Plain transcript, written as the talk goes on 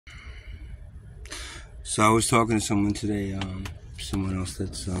So I was talking to someone today, someone else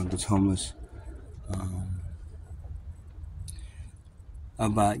that's homeless,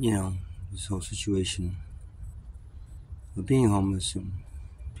 about this whole situation of being homeless and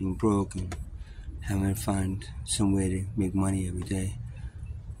being broke and having to find some way to make money every day.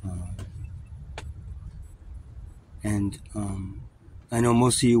 And I know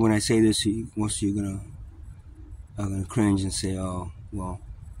most of you, when I say this, most of you are gonna cringe and say, "Oh, well,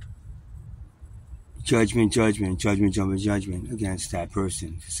 judgment against that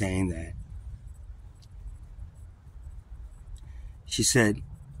person for saying that." She said,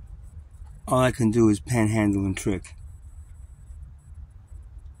 "All I can do is panhandle and trick."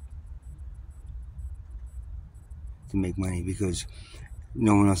 To make money because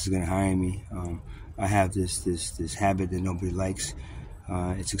no one else is going to hire me. I have this habit that nobody likes.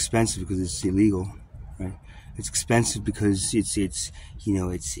 It's expensive because it's illegal, right? It's expensive because it's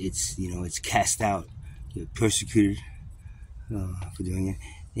cast out. You're persecuted for doing it,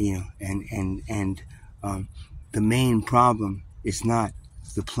 and the main problem is not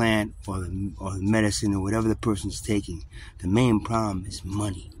the plant or the medicine or whatever the person's taking. The main problem is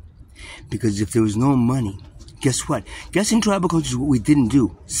money, because if there was no money, guess what? Guess in tribal cultures what we didn't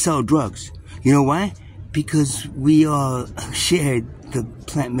do? Sell drugs. You know why? Because we all shared the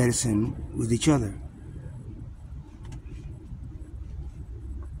plant medicine with each other.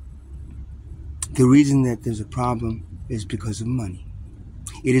 The reason that there's a problem is because of money.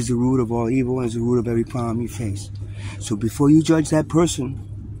 It is the root of all evil and is the root of every problem you face. So before you judge that person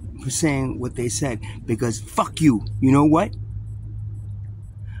for saying what they said, because fuck you, you know what?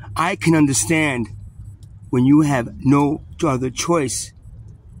 I can understand when you have no other choice.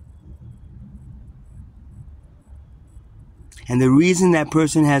 And the reason that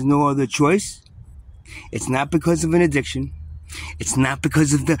person has no other choice, it's not because of an addiction. It's not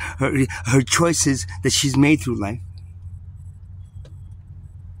because of her choices that she's made through life.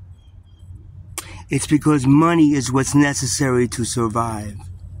 It's because money is what's necessary to survive.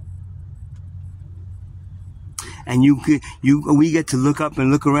 And we get to look up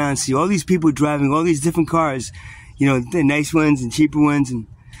and look around and see all these people driving all these different cars, the nice ones and cheaper ones, and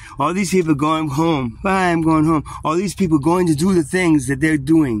all these people going home. I'm going home. All these people going to do the things that they're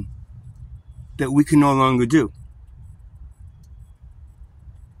doing that we can no longer do.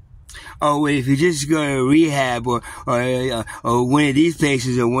 Oh, wait, if you just go to rehab or one of these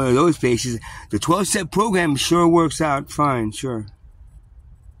places or one of those places, the 12-step program sure works out fine, sure.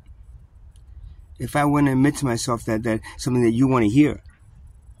 If I want to admit to myself that something that you want to hear,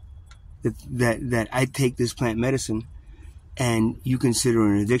 that I take this plant medicine and you consider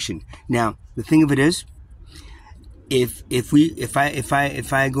an addiction. Now, the thing of it is, if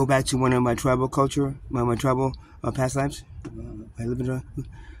I go back to one of my tribal culture, my tribal past lives, I live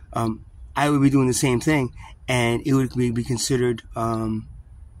in I would be doing the same thing, and it would be considered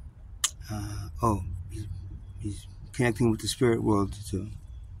he's connecting with the spirit world to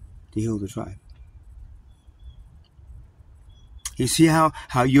heal the tribe. You see how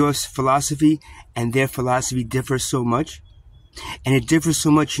your philosophy and their philosophy differs so much? And it differs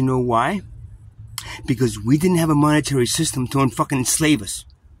so much, you know why? Because we didn't have a monetary system to fucking enslave us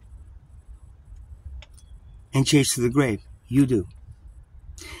and chase to the grave. You do.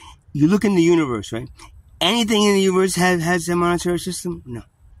 You look in the universe, right? Anything in the universe has a monetary system? No.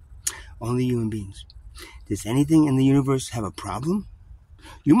 Only human beings. Does anything in the universe have a problem?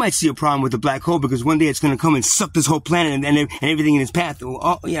 You might see a problem with the black hole because one day it's going to come and suck this whole planet and everything in its path.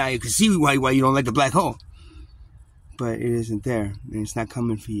 Oh, yeah, you can see why you don't like the black hole. But it isn't there, and it's not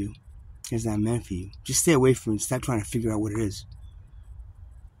coming for you. It's not meant for you. Just stay away from it. Stop trying to figure out what it is.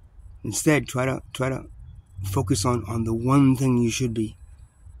 Instead, try to focus on the one thing you should be.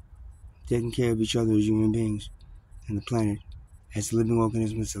 Taking care of each other as human beings and the planet as living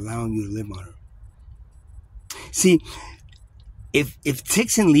organisms, allowing you to live on her. See, if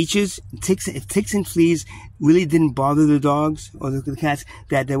ticks and leeches, if ticks and fleas really didn't bother the dogs or the cats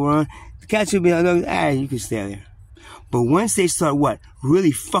that they were on, the cats would be like, you can stay there. But once they start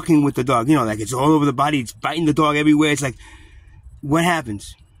really fucking with the dog, like it's all over the body, it's biting the dog everywhere, it's like, what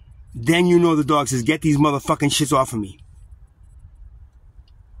happens? Then the dog says, get these motherfucking shits off of me.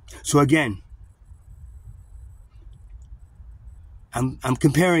 So again, I'm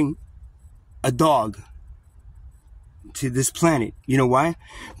comparing a dog to this planet. You know why?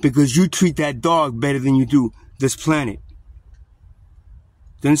 Because you treat that dog better than you do this planet.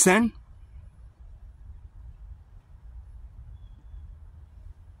 Do you understand?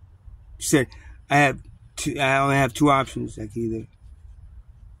 She said, I only have two options. I can either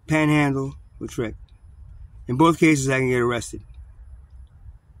panhandle or trick. In both cases, I can get arrested.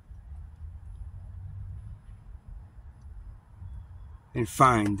 and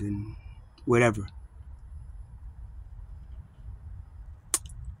fined and whatever.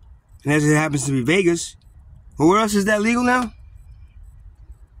 And as it happens to be Vegas, well, where else is that legal now?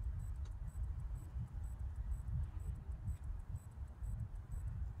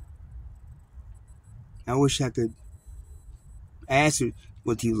 I wish I could ask her,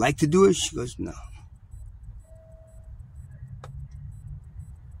 well, do you like to do it? She goes, no.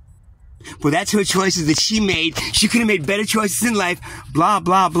 Well, that's her choices that she made. She could have made better choices in life. Blah,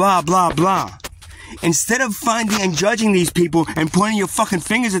 blah, blah, blah, blah. Instead of finding and judging these people and pointing your fucking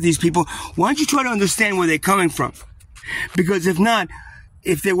fingers at these people, why don't you try to understand where they're coming from? Because if not,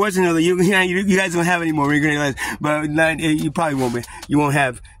 if there was another, you guys don't have any more realize, but not, you probably won't be. You won't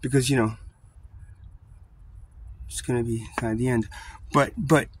have, because, you know, it's going to be kind of the end. But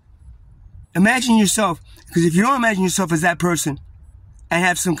imagine yourself, because if you don't imagine yourself as that person, and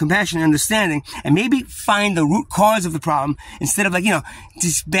have some compassion and understanding, and maybe find the root cause of the problem, instead of, like, you know,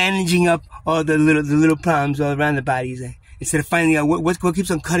 just bandaging up all the little problems all around the body, instead of finding out what keeps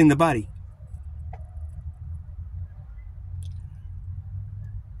on cutting the body.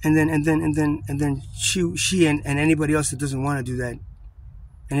 And then she and anybody else that doesn't want to do that.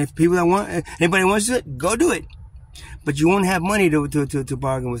 And if anybody wants to do it, go do it. But you won't have money to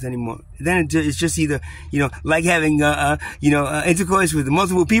bargain with anymore. Then it's just either, you know, like having, intercourse with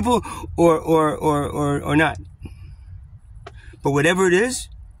multiple people or not. But whatever it is,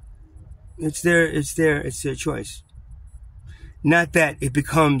 it's their choice. Not that it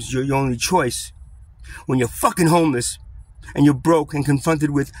becomes your only choice when you're fucking homeless and you're broke and confronted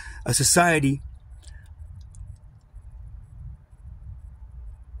with a society.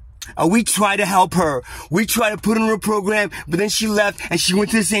 We try to help her. We try to put her in a program, but then she left and she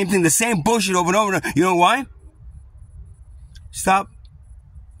went to the same thing, the same bullshit over and over. You know why? Stop.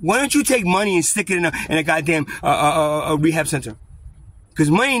 Why don't you take money and stick it in a goddamn a rehab center? Because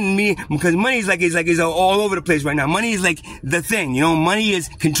money is all over the place right now. Money is like the thing, you know. Money is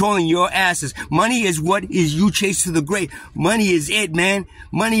controlling your asses. Money is what is you chase to the grave. Money is it, man.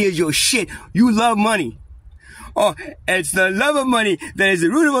 Money is your shit. You love money. Oh, it's the love of money that is the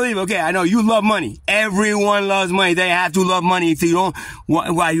root of all evil. Okay, I know you love money. Everyone loves money. They have to love money. If you don't,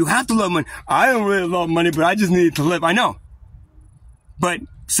 why you have to love money? I don't really love money, but I just need it to live. I know. But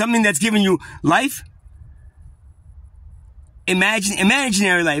something that's giving you life,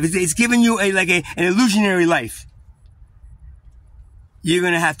 imaginary life. It's giving you an illusionary life. You're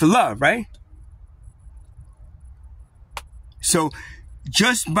gonna have to love, right? So,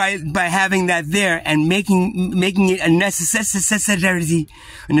 just by having that there and making it a necessity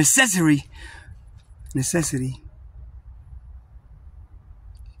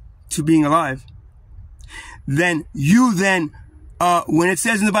to being alive, then when it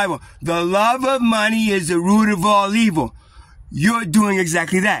says in the Bible, the love of money is the root of all evil, you're doing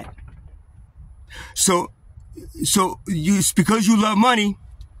exactly that. So because you love money,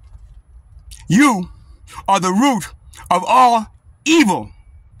 you are the root of all evil.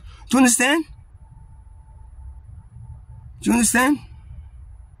 Do you understand? Do you understand?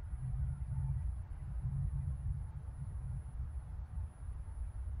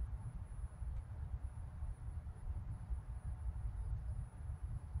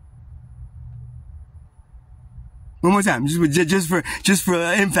 One more time, just for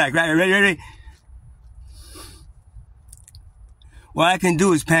impact, right? Ready? What I can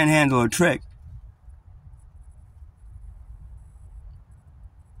do is panhandle a trick.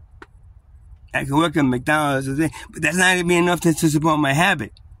 I can work at McDonald's, but that's not going to be enough to support my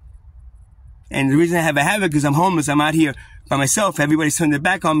habit. And the reason I have a habit, because I'm homeless, I'm out here by myself, everybody's turned their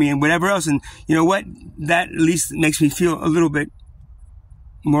back on me and whatever else, and you know what? That at least makes me feel a little bit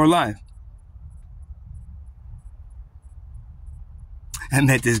more alive. I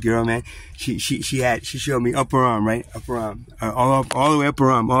met this girl, man. She showed me upper arm, right? Upper arm. All the way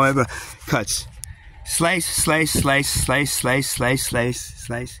upper arm, all over cuts. Slice.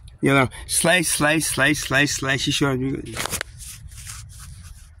 You know, slice. She showed me.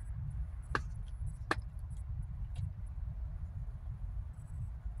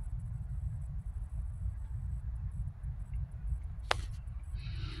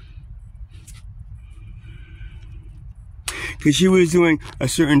 Because she was doing a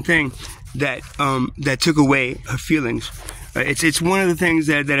certain thing that took away her feelings. It's one of the things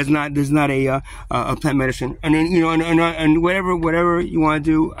that is not, there's not a plant medicine. And then, you know, and whatever you want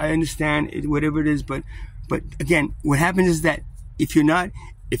to do, I understand it, whatever it is, but again, what happens is that if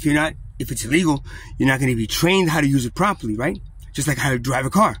it's illegal, you're not going to be trained how to use it properly, right? Just like how to drive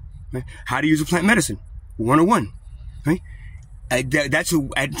a car, right? How to use a plant medicine, 101, right? At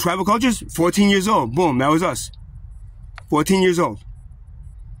tribal cultures, 14 years old, boom, that was us. 14 years old.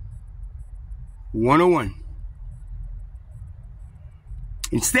 101.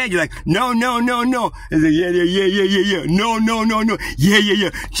 Instead, you're like, no, no, no, no. It's like, yeah. No, no, no, no. Yeah.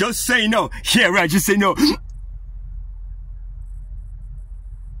 Just say no. Yeah, right. Just say no.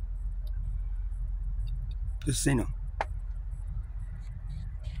 Just say no.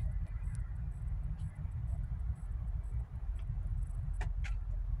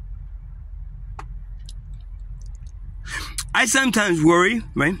 I sometimes worry,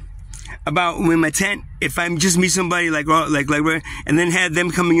 right, about when my tent, if I just meet somebody like, and then have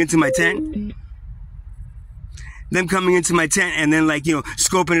them coming into my tent, and then like, you know,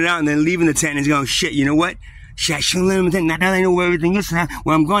 scoping it out and then leaving the tent and going, shit, you know what? Shit, I shouldn't let them in. Now that I know where everything is,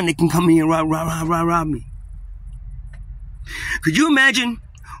 where I'm going, they can come in here and rob me. Could you imagine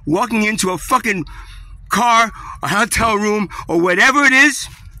walking into a fucking car, a hotel room, or whatever it is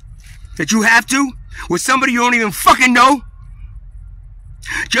that you have to, with somebody you don't even fucking know,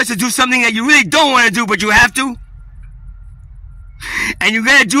 just to do something that you really don't want to do, but you have to, and you're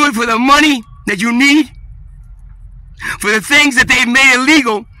gonna do it for the money that you need, for the things that they've made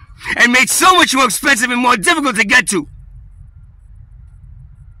illegal and made so much more expensive and more difficult to get to,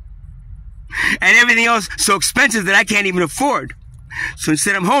 and everything else so expensive that I can't even afford. So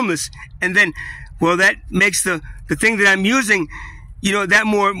instead I'm homeless, and then, well, that makes the thing that I'm using, you know, that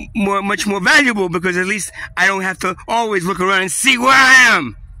much more valuable, because at least I don't have to always look around and see where I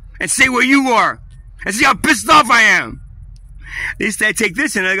am, and see where you are, and see how pissed off I am. At least I take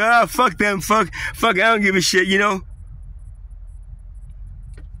this and I go, oh, fuck them, fuck, I don't give a shit, you know?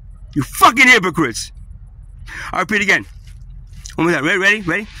 You fucking hypocrites. I'll repeat again. One more time.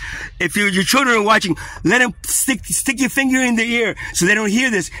 Ready? If your children are watching, let them stick your finger in their ear so they don't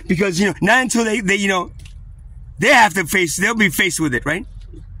hear this, because, you know, not until they you know, they'll be faced with it, right?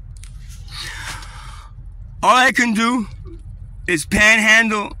 All I can do is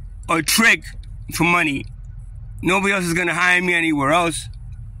panhandle or trick for money. Nobody else is gonna hire me anywhere else.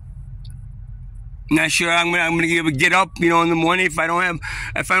 Not sure I'm gonna be able to get up, you know, in the morning if I don't have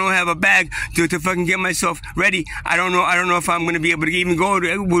a bag to fucking get myself ready. I don't know if I'm gonna be able to even go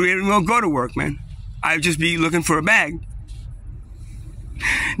to work, man. I'd just be looking for a bag.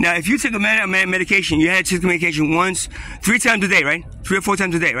 Now, if you took a medication, you had to take the medication once, 3 times a day, right? 3 or 4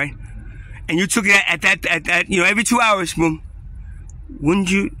 times a day, right? And you took it at that, you know, every 2 hours, boom. Wouldn't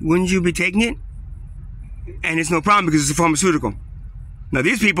you be taking it? And it's no problem because it's a pharmaceutical. Now,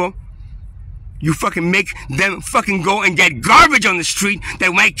 these people, you fucking make them fucking go and get garbage on the street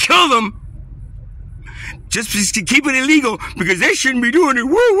that might kill them just to keep it illegal, because they shouldn't be doing it.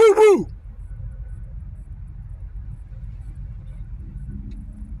 Woo.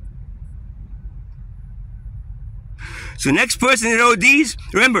 So next person that ODs,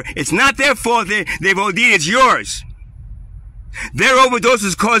 remember, it's not their fault they've OD'd, it's yours. Their overdose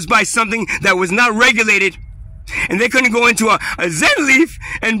was caused by something that was not regulated, and they couldn't go into a Zen Leaf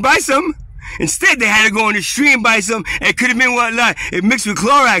and buy some. Instead, they had to go on the street and buy some. It could have been it mixed with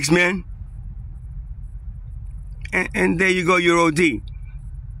Clorox, man. And there you go, your OD.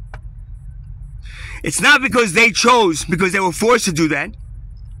 It's not because they chose, because they were forced to do that.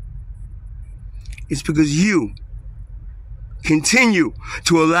 It's because you continue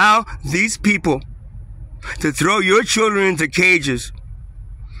to allow these people to throw your children into cages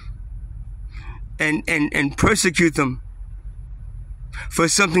and persecute them for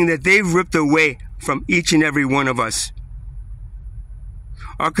something that they've ripped away from each and every one of us.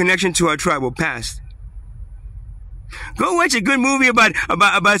 Our connection to our tribal past. Go watch a good movie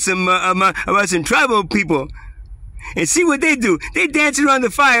about some tribal people and see what they do. They dance around the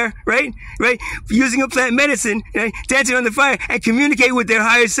fire, right? Using a plant medicine, right? Dancing around the fire and communicate with their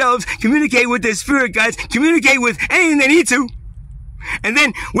higher selves, communicate with their spirit guides, communicate with anything they need to. And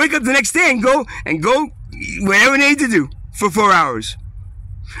then wake up the next day and go whatever they need to do for 4 hours.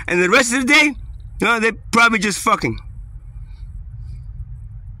 And the rest of the day, they're probably just fucking.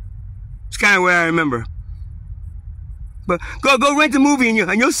 It's kind of what I remember. But go rent the movie and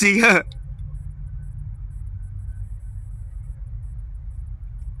you'll see.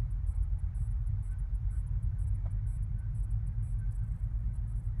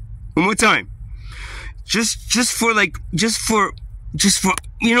 One more time. Just for, you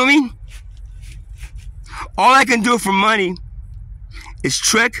know what I mean? All I can do for money is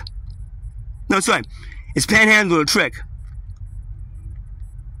trick. No, sorry. It's panhandle or trick.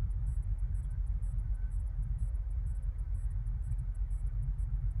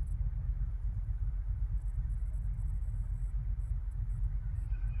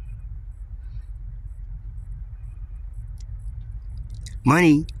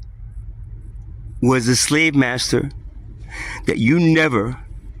 Money was a slave master that you never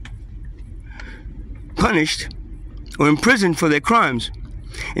punished or imprisoned for their crimes.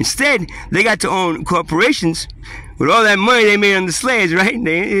 Instead, they got to own corporations with all that money they made on the slaves, right?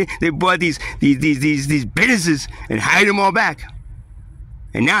 They bought these businesses and hired them all back.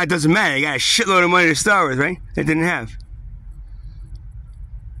 And now it doesn't matter. They got a shitload of money to start with, right? They didn't have.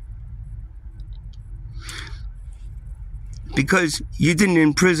 Because you didn't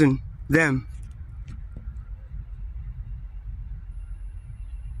imprison them.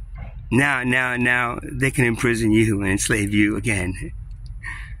 Now they can imprison you and enslave you again.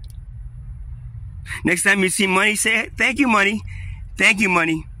 Next time you see money, say, thank you, money. Thank you,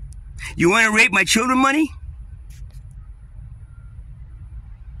 money. You want to rape my children, money?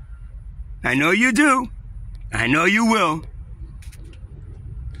 I know you do. I know you will.